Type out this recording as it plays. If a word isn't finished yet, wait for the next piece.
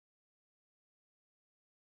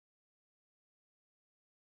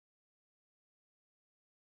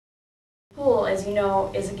Pool, as you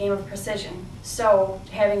know, is a game of precision. So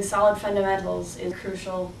having solid fundamentals is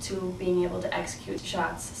crucial to being able to execute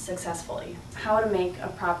shots successfully. How to make a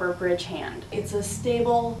proper bridge hand. It's a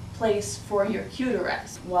stable place for your cue to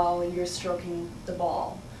rest while you're stroking the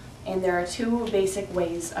ball. And there are two basic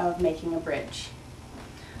ways of making a bridge.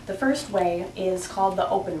 The first way is called the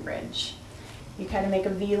open bridge. You kind of make a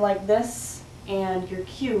V like this, and your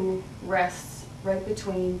cue rests right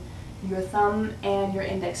between your thumb and your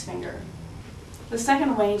index finger. The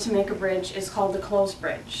second way to make a bridge is called the closed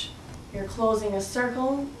bridge. You're closing a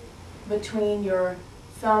circle between your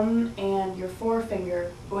thumb and your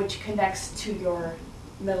forefinger, which connects to your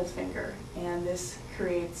middle finger, and this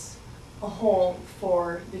creates a hole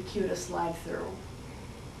for the cue to slide through.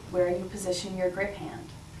 Where you position your grip hand.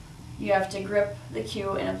 You have to grip the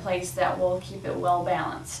cue in a place that will keep it well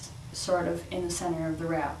balanced, sort of in the center of the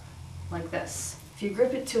wrap, like this. If you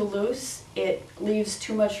grip it too loose, it leaves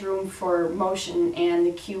too much room for motion and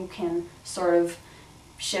the cue can sort of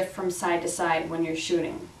shift from side to side when you're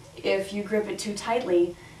shooting. If you grip it too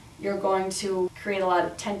tightly, you're going to create a lot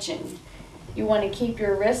of tension. You want to keep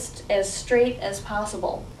your wrist as straight as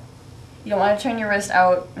possible. You don't want to turn your wrist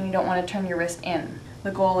out and you don't want to turn your wrist in.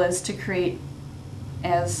 The goal is to create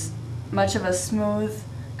as much of a smooth,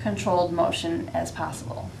 controlled motion as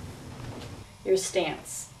possible. Your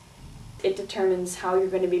stance. It determines how you're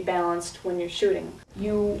going to be balanced when you're shooting.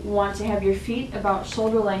 You want to have your feet about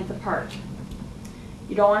shoulder length apart.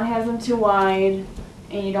 You don't want to have them too wide,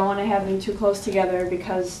 and you don't want to have them too close together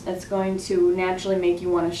because it's going to naturally make you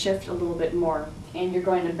want to shift a little bit more, and you're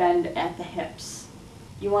going to bend at the hips.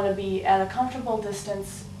 You want to be at a comfortable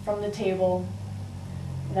distance from the table,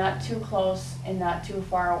 not too close and not too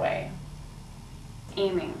far away.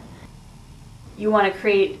 Aiming. You want to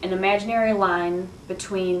create an imaginary line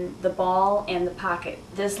between the ball and the pocket.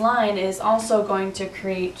 This line is also going to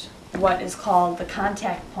create what is called the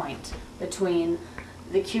contact point between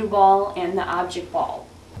the cue ball and the object ball.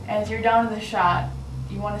 As you're down to the shot,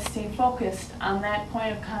 you want to stay focused on that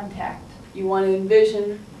point of contact. You want to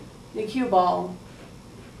envision the cue ball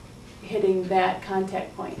hitting that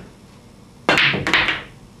contact point.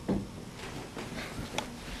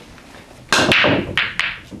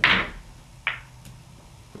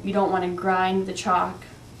 You don't want to grind the chalk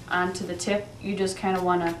onto the tip, you just kind of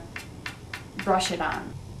want to brush it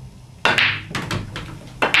on.